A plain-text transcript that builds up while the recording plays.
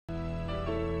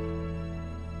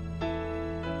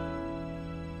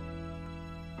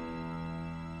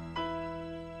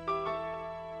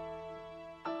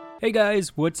Hey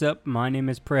guys, what's up? My name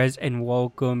is Prez, and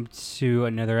welcome to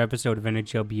another episode of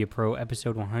NHL Be a Pro,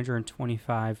 episode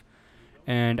 125.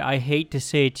 And I hate to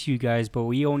say it to you guys, but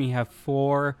we only have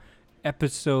 4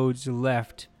 episodes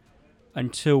left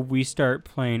until we start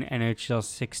playing NHL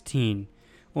 16.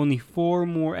 Only 4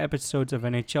 more episodes of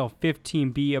NHL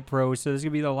 15 Be a Pro, so this is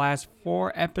going to be the last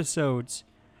 4 episodes.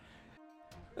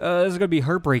 This is going to be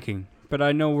heartbreaking, but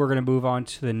I know we're going to move on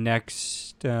to the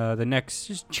next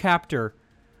chapter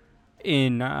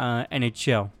in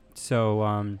NHL.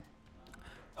 So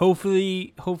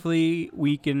hopefully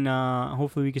we can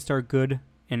start good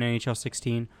in NHL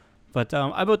 16. But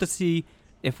I'm about to see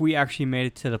if we actually made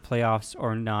it to the playoffs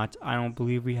or not. I don't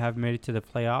believe we have made it to the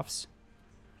playoffs.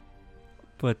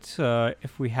 But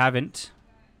if we haven't,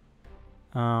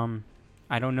 I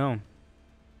don't know.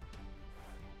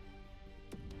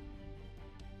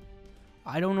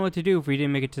 I don't know what to do if we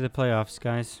didn't make it to the playoffs,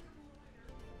 guys.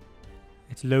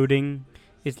 It's loading.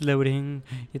 It's loading.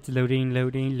 It's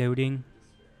loading.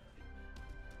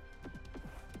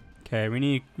 Okay, we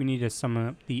need to sum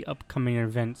up the upcoming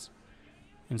events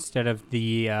instead of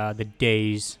the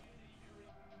days.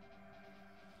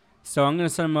 So I'm gonna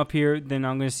sum them up here. Then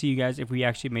I'm gonna see you guys if we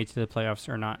actually made it to the playoffs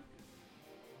or not.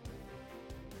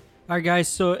 All right, guys.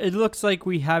 So it looks like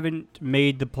we haven't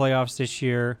made the playoffs this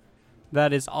year.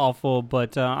 That is awful.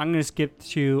 But I'm gonna skip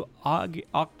to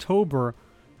October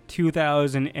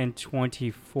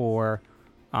 2024.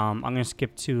 I'm gonna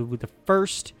skip to the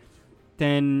first.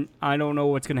 Then I don't know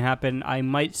what's gonna happen. I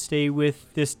might stay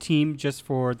with this team just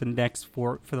for the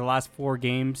last 4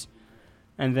 games,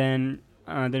 and then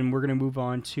we're gonna move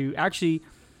on to actually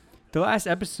the last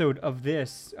episode of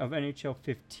NHL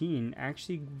 15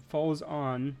 actually falls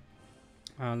on.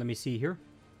 Let me see here.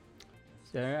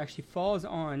 So it actually falls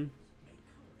on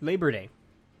Labor Day.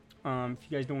 If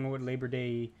you guys don't know what Labor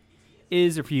Day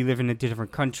is, if you live in a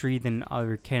different country than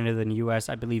other Canada than U.S.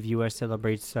 I believe U.S.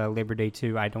 celebrates Labor Day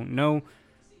too. I don't know,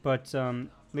 but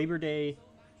Labor Day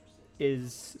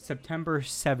is September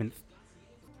 7th.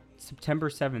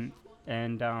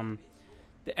 And the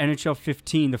NHL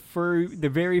 15, the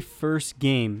very first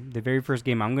game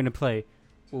I'm gonna play,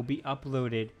 will be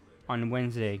uploaded on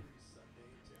Wednesday,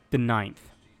 the 9th,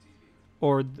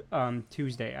 or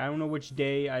Tuesday. I don't know which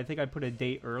day. I think I put a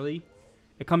date early.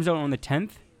 It comes out on the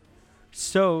 10th.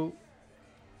 So,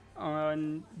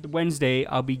 on the Wednesday,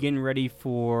 I'll be getting ready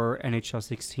for NHL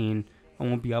 16. I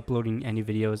won't be uploading any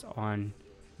videos on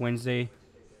Wednesday.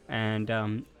 And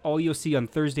all you'll see on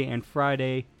Thursday and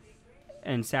Friday,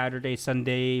 and Saturday,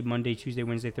 Sunday, Monday, Tuesday,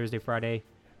 Wednesday, Thursday, Friday,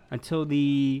 until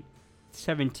the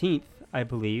 17th, I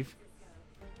believe.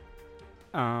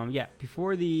 When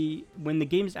the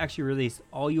games actually release,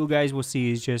 all you guys will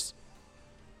see is just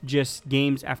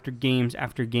games after games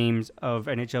after games of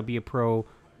NHL Be a Pro,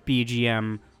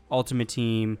 BGM, Ultimate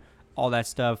Team, all that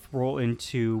stuff roll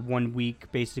into 1 week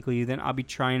basically. Then I'll be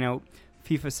trying out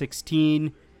FIFA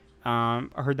 16. I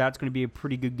heard that's going to be a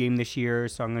pretty good game this year,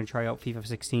 so I'm going to try out FIFA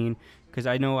 16 because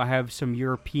I know I have some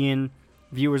European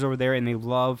viewers over there and they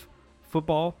love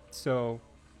football. So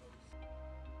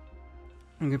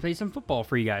I'm going to play some football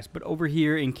for you guys. But over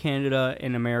here in Canada,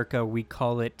 in America, we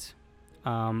call it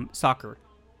soccer.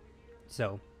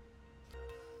 So,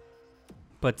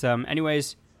 but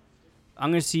anyways,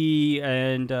 I'm going to see,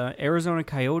 and Arizona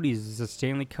Coyotes is the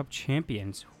Stanley Cup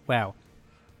champions. Wow.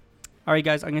 All right,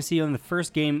 guys, I'm going to see you on the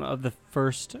first game of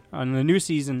on the new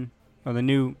season, or the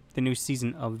new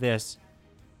season of this,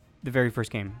 the very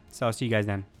first game. So I'll see you guys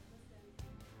then.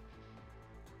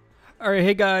 All right,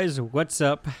 hey guys, what's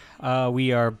up?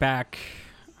 We are back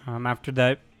after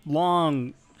that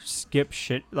long skip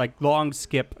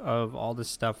of all the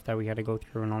stuff that we had to go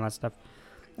through and all that stuff.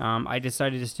 I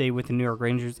decided to stay with the New York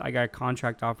Rangers. I got a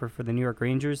contract offer for the New York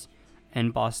Rangers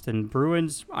and Boston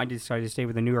Bruins. I decided to stay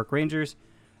with the New York Rangers.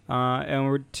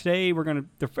 And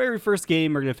the very first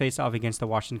game, we're gonna face off against the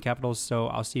Washington Capitals. So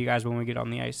I'll see you guys when we get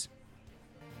on the ice.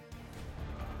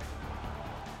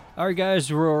 All right,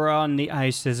 guys, we're on the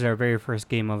ice. This is our very first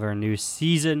game of our new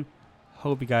season.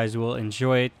 Hope you guys will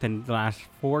enjoy it. The last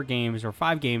 4 games or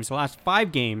 5 games, the last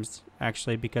 5 games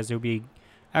actually, because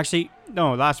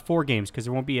last 4 games because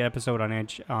there won't be an episode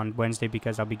on Wednesday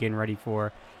because I'll be getting ready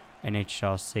for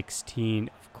NHL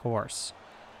 16, of course.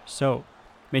 So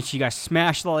make sure you guys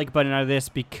smash the like button out of this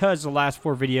because the last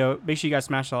 4 video. Make sure you guys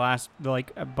smash the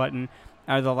like button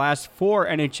out of the last 4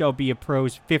 NHL Be a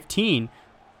Pros 15.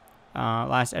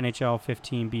 Last NHL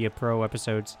 15 Be a Pro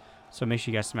episodes. So make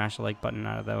sure you guys smash the like button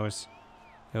out of those.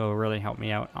 It'll really help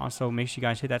me out. Also, make sure you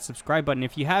guys hit that subscribe button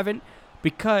if you haven't,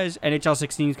 because NHL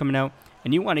 16 is coming out,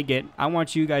 and I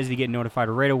want you guys to get notified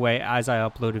right away as I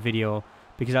upload a video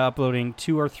because I'm uploading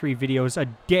 2 or 3 videos a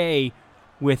day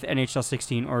with NHL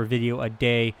 16, or a video a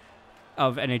day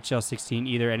of NHL 16,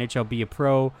 either NHL Be a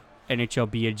Pro,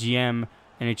 NHL Be a GM,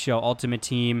 NHL Ultimate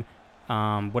Team,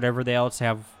 whatever they else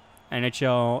have,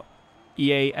 NHL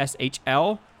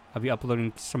EASHL. I'll be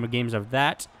uploading some games of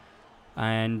that,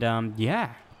 and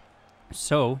yeah.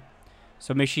 So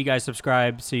make sure you guys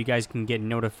subscribe so you guys can get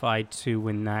notified too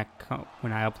when I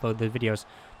upload the videos.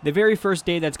 The very first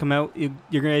day that's come out, you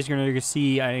guys are going to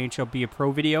see an NHL Be a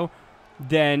Pro video.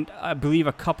 Then I believe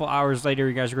a couple hours later,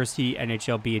 you guys are going to see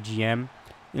NHL Be a GM.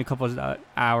 In a couple of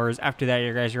hours after that,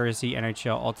 you guys are going to see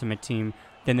NHL Ultimate Team.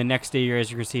 Then the next day, you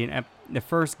guys are going to see the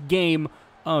first game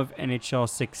of NHL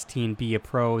 16 Be a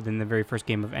Pro. Then the very first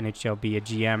game of NHL Be a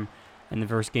GM, and the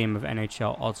first game of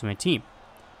NHL Ultimate Team.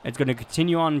 It's going to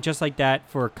continue on just like that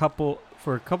for a couple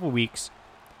weeks,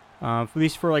 at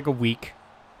least for like a week.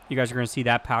 You guys are going to see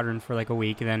that pattern for like a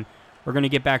week, and then we're going to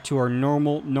get back to our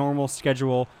normal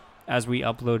schedule as we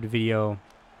upload video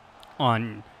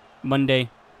on Monday,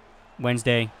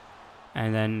 Wednesday,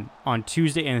 and then on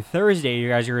Tuesday and Thursday, you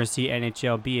guys are going to see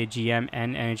NHL Be a GM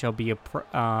and NHL Be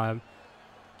a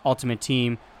Ultimate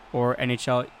Team, or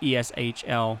NHL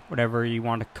ESHL, whatever you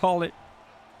want to call it.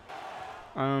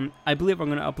 I believe I'm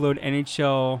going to upload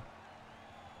NHL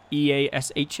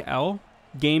EASHL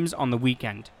games on the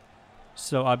weekend.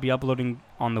 So I'll be uploading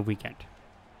on the weekend.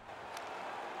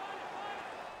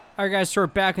 Alright guys, so we're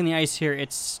back on the ice here.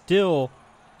 It's still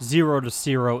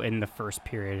 0-0 in the first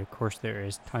period. Of course, there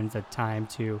is tons of time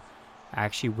to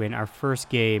actually win our first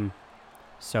game.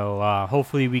 So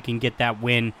hopefully we can get that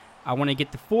win. I want to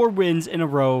get the 4 wins in a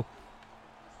row.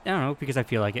 I don't know, because I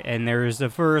feel like it. And there's the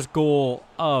first goal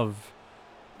of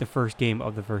the first game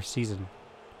of the first season.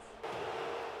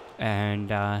 And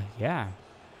yeah.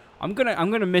 I'm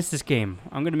gonna miss this game.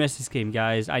 I'm gonna miss this game,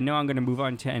 guys. I know I'm gonna move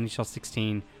on to NHL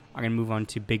 16. I'm gonna move on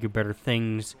to bigger, better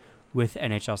things with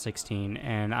NHL 16,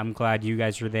 and I'm glad you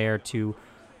guys are there to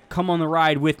come on the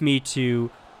ride with me to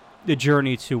the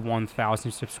journey to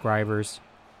 1,000 subscribers.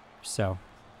 So,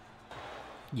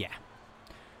 yeah,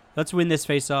 let's win this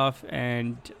face-off,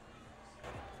 and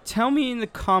tell me in the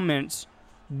comments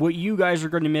what you guys are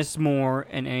going to miss more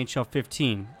in NHL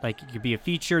 15. Like, it could be a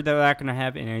feature that we're not going to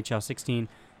have in NHL 16.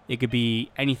 It could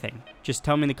be anything. Just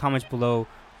tell me in the comments below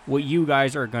what you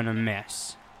guys are going to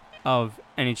miss of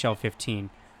NHL 15.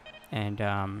 And,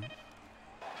 yeah.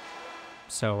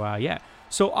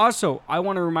 So, also, I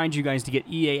want to remind you guys to get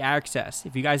EA Access.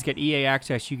 If you guys get EA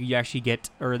Access, you can actually get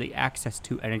early access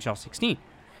to NHL 16.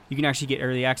 You can actually get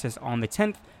early access on the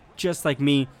 10th, just like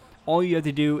me. All you have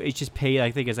to do is just pay,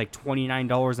 I think it's like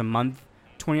 $29 a month,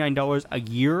 $29 a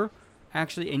year,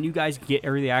 actually, and you guys get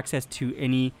early access to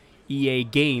any EA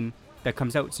game that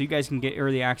comes out. So you guys can get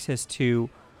early access to,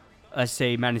 let's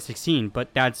say, Madden 16,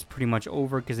 but that's pretty much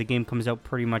over because the game comes out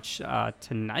pretty much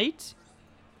tonight.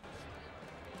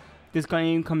 This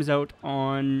game comes out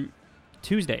on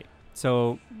Tuesday.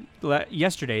 So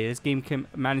yesterday,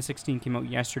 Madden 16 came out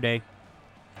yesterday.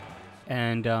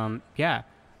 And yeah.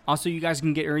 Also, you guys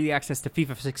can get early access to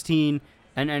FIFA 16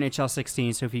 and NHL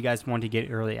 16. So if you guys want to get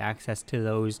early access to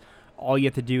those, all you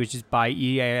have to do is just buy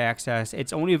EA Access.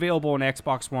 It's only available on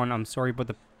Xbox One. I'm sorry about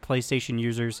the PlayStation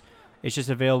users. It's just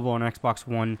available on Xbox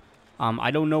One.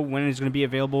 I don't know when it's going to be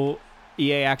available,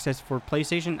 EA Access for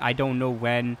PlayStation. I don't know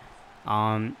when.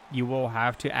 You will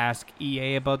have to ask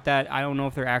EA about that. I don't know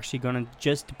if they're actually going to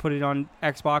just put it on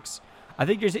Xbox. I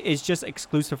think it's just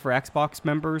exclusive for Xbox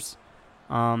members.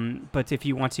 But if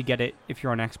you want to get it, if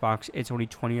you're on Xbox, it's only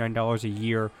 $29 a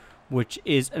year, which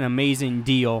is an amazing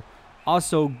deal.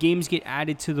 Also, games get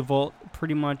added to the vault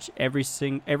pretty much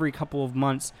every couple of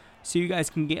months, so you guys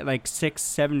can get like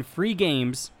 6-7 free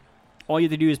games. All you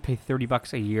have to do is pay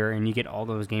 $30 a year, and you get all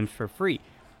those games for free.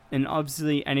 And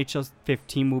obviously, NHL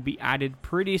 15 will be added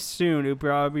pretty soon. It will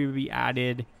probably be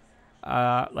added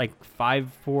like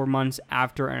 4 months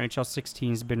after NHL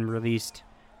 16 has been released.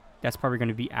 That's probably going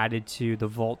to be added to the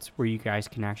vault where you guys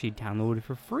can actually download it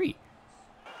for free.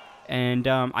 And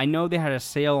I know they had a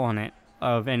sale on it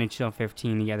of NHL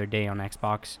 15 the other day on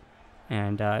Xbox,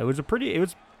 and it was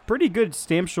pretty good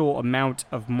substantial amount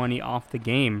of money off the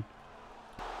game.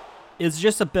 It's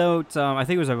just about I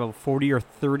think it was about 40 or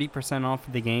 30% off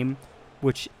of the game,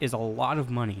 which is a lot of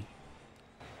money.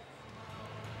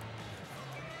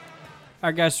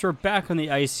 Alright guys, so we're back on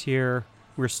the ice here.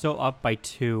 We're still up by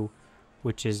 2,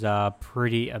 which is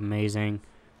pretty amazing.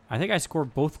 I think I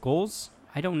scored both goals.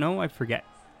 I don't know, I forget.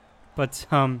 But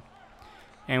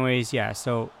anyways, yeah,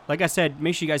 so like I said,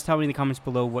 make sure you guys tell me in the comments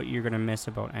below what you're going to miss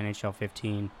about NHL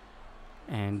 15.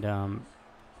 And I'm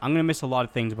going to miss a lot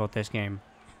of things about this game.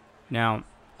 Now,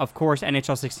 Of course,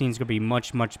 NHL 16 is going to be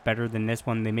much, much better than this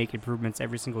one. They make improvements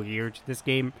every single year to this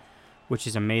game, which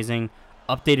is amazing.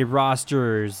 Updated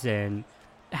rosters and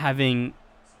having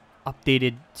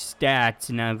updated stats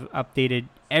and have updated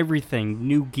everything,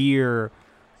 new gear.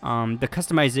 The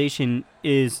customization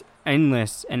is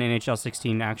endless in NHL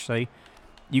 16, actually.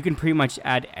 You can pretty much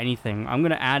add anything. I'm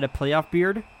going to add a playoff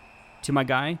beard to my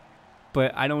guy,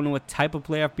 but I don't know what type of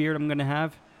playoff beard I'm going to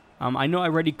have. I know I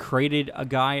already created a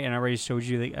guy, and I already showed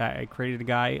you that I created a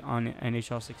guy on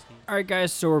NHL 16. All right,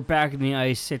 guys, so we're back in the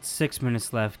ice. It's 6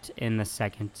 minutes left in the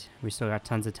second. We still got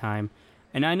tons of time.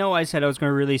 And I know I said I was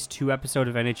going to release 2 episodes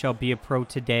of NHL Be a Pro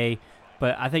today,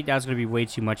 but I think that's going to be way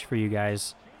too much for you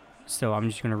guys. So I'm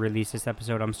just going to release this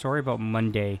episode. I'm sorry about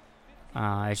Monday.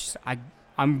 It's just, I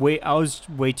was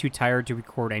way too tired to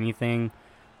record anything.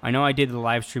 I know I did the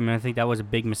live stream, and I think that was a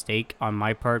big mistake on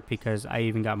my part because I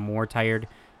even got more tired.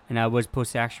 And I was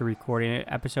supposed to actually record an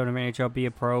episode of NHL Be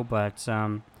a Pro, but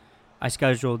I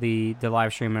scheduled the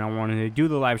live stream, and I wanted to do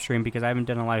the live stream because I haven't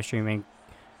done a live stream in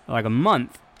like a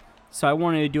month. So I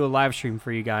wanted to do a live stream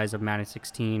for you guys of Madden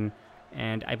 16,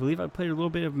 and I believe I played a little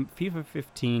bit of FIFA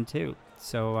 15 too.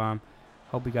 So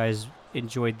hope you guys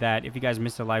enjoyed that. If you guys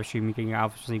missed the live stream, you can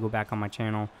obviously go back on my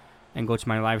channel and go to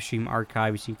my live stream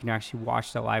archive so you can actually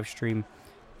watch the live stream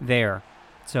there.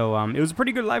 So it was a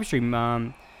pretty good live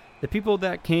stream. The people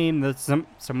that came, some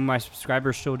of my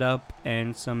subscribers showed up,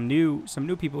 and some new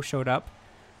people showed up,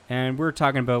 and we're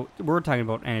talking about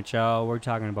NHL, we're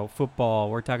talking about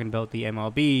football, we're talking about the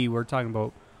MLB, we're talking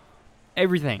about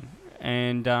everything,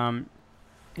 and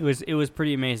it was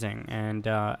pretty amazing, and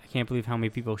I can't believe how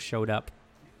many people showed up.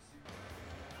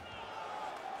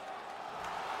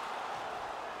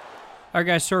 Alright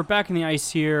guys, so we're back in the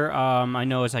ice here. I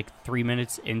know it's like 3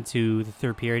 minutes into the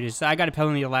third period. I got a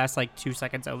penalty the last like 2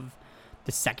 seconds of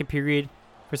the second period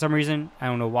for some reason. I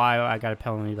don't know why I got a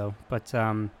penalty though. But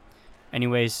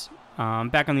anyways,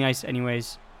 back on the ice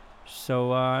anyways.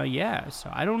 So yeah, so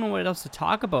I don't know what else to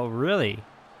talk about really.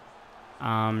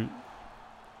 I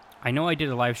know I did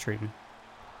a live stream,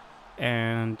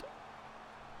 and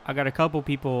I got a couple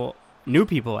people, new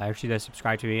people actually, that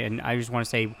subscribed to me, and I just want to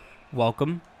say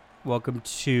welcome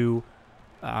to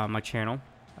my channel.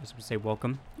 I was going to say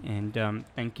welcome, and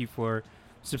thank you for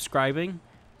subscribing,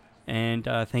 and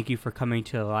thank you for coming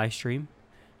to the live stream,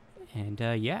 and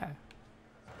yeah.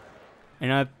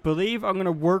 And I believe I'm going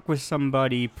to work with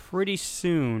somebody pretty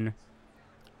soon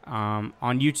on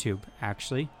YouTube,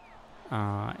 actually,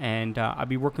 and I'll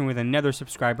be working with another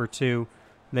subscriber too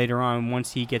later on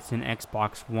once he gets an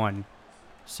Xbox One.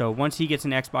 So once he gets an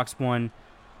Xbox One,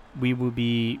 we will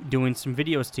be doing some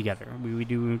videos together. We will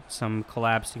do some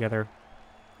collabs together.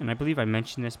 And I believe I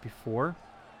mentioned this before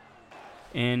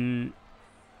in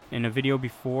a video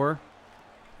before.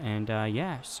 And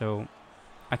yeah, so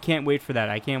I can't wait for that.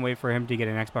 I can't wait for him to get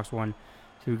an Xbox One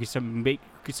so we can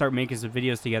start making some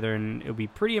videos together, and it'll be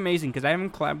pretty amazing because I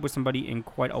haven't collabed with somebody in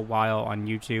quite a while on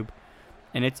YouTube.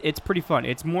 And it's pretty fun.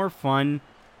 It's more fun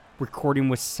recording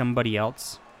with somebody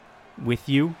else with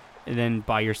you than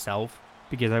by yourself,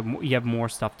 because you have more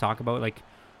stuff to talk about. Like,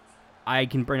 I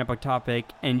can bring up a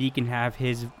topic, and he can have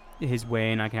his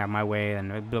way, and I can have my way,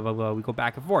 and blah, blah, blah. We go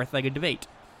back and forth like a debate.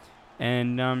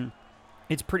 And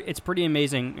it's pretty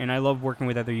amazing, and I love working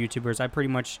with other YouTubers. I'm pretty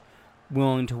much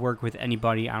willing to work with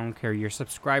anybody. I don't care your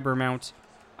subscriber amount.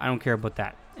 I don't care about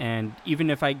that. And even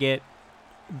if I get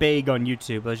big on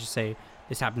YouTube, let's just say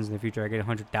this happens in the future, I get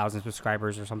 100,000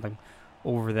 subscribers or something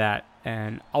over that,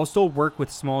 and I'll still work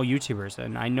with small YouTubers.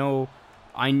 And I know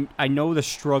the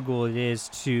struggle it is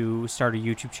to start a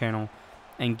YouTube channel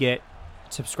and get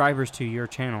subscribers to your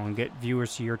channel and get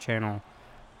viewers to your channel.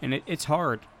 And it's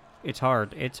hard. It's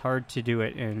hard. It's hard to do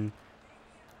it. And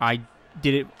I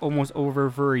did it almost over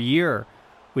for a year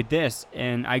with this.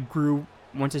 And I grew,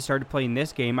 once I started playing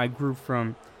this game, I grew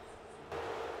from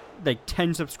like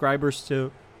 10 subscribers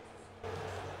to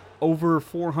over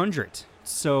 400.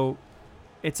 So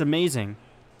it's amazing.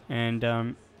 And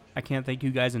I can't thank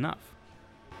you guys enough.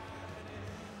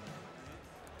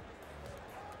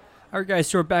 Alright guys,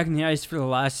 so we're back in the ice for the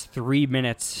last 3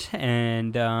 minutes,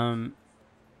 and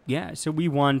yeah, so we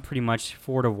won pretty much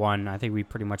 4-1. I think we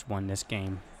pretty much won this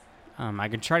game. I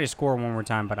could try to score one more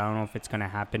time, but I don't know if it's going to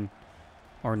happen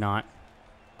or not.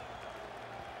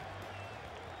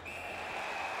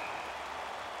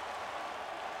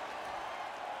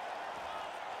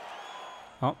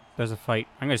 Oh, there's a fight.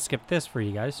 I'm going to skip this for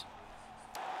you guys.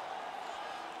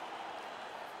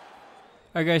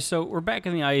 Alright guys, so we're back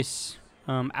in the ice.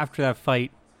 After that fight,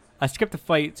 I skipped the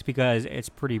fights because it's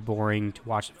pretty boring to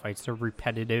watch the fights. They're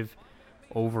repetitive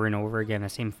over and over again.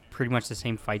 Pretty much the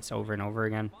same fights over and over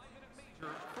again.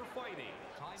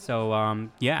 So,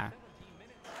 yeah.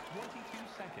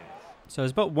 So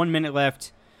there's about 1 minute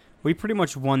left. We pretty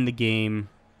much won the game.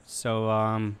 So,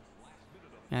 I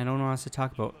don't know what else to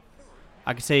talk about.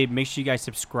 I could say make sure you guys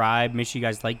subscribe. Make sure you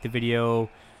guys like the video.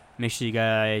 Make sure you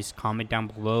guys comment down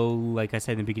below. Like I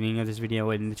said in the beginning of this video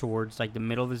and towards like the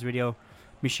middle of this video.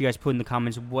 Make sure you guys put in the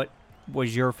comments what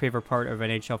was your favorite part of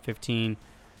NHL 15.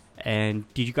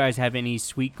 And did you guys have any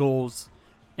sweet goals?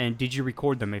 And did you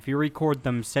record them? If you record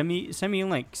them, send me a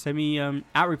link. Send me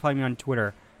reply me on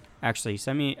Twitter. Actually,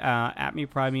 send me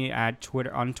reply me at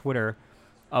Twitter on Twitter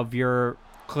of your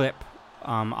clip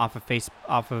off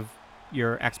of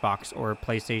your Xbox or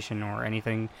PlayStation or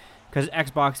anything, because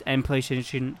Xbox and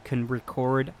PlayStation can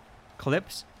record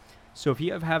clips. So if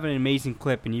you have an amazing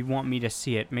clip and you want me to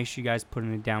see it, make sure you guys put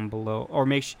it down below, or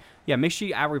make sure you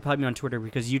reply me on Twitter,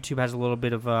 because YouTube has a little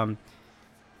bit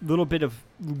of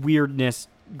weirdness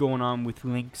going on with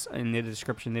links in the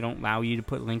description. They don't allow you to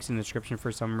put links in the description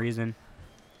for some reason.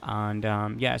 And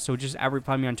yeah, so just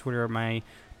reply me on Twitter. My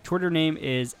Twitter name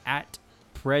is at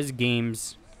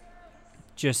PrezGames.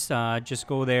 Just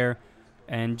go there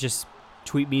and just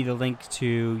tweet me the link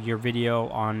to your video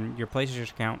on your PlayStation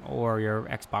account or your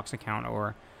Xbox account,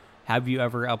 or if you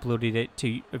have uploaded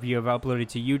to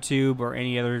YouTube or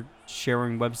any other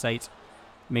sharing websites.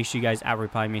 Make sure you guys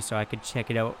reply me so I could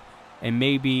check it out, and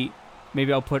maybe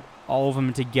I'll put all of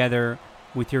them together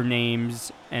with your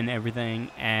names and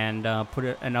everything, and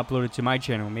upload it to my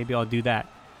channel. Maybe I'll do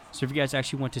that. So if you guys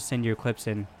actually want to send your clips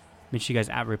in, make sure you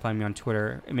guys reply me on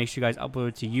Twitter, and make sure you guys upload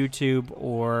it to YouTube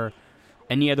or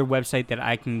any other website that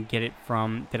I can get it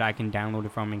from, that I can download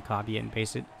it from and copy it and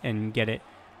paste it and get it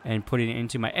and put it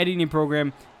into my editing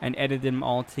program and edit them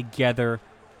all together.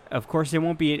 Of course, it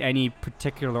won't be in any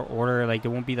particular order. Like,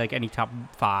 there won't be like any top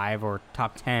 5 or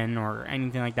top 10 or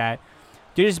anything like that.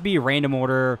 It'll just be a random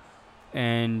order.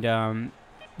 And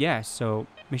yeah, so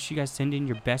make sure you guys send in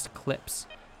your best clips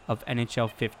of NHL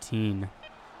 15.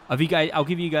 I'll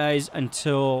give you guys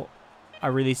until I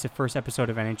release the first episode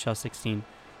of NHL 16.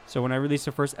 So when I release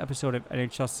the first episode of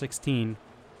NHL 16,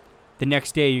 the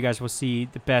next day you guys will see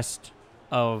the best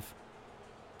of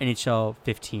NHL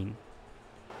 15.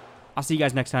 I'll see you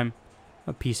guys next time.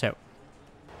 Peace out.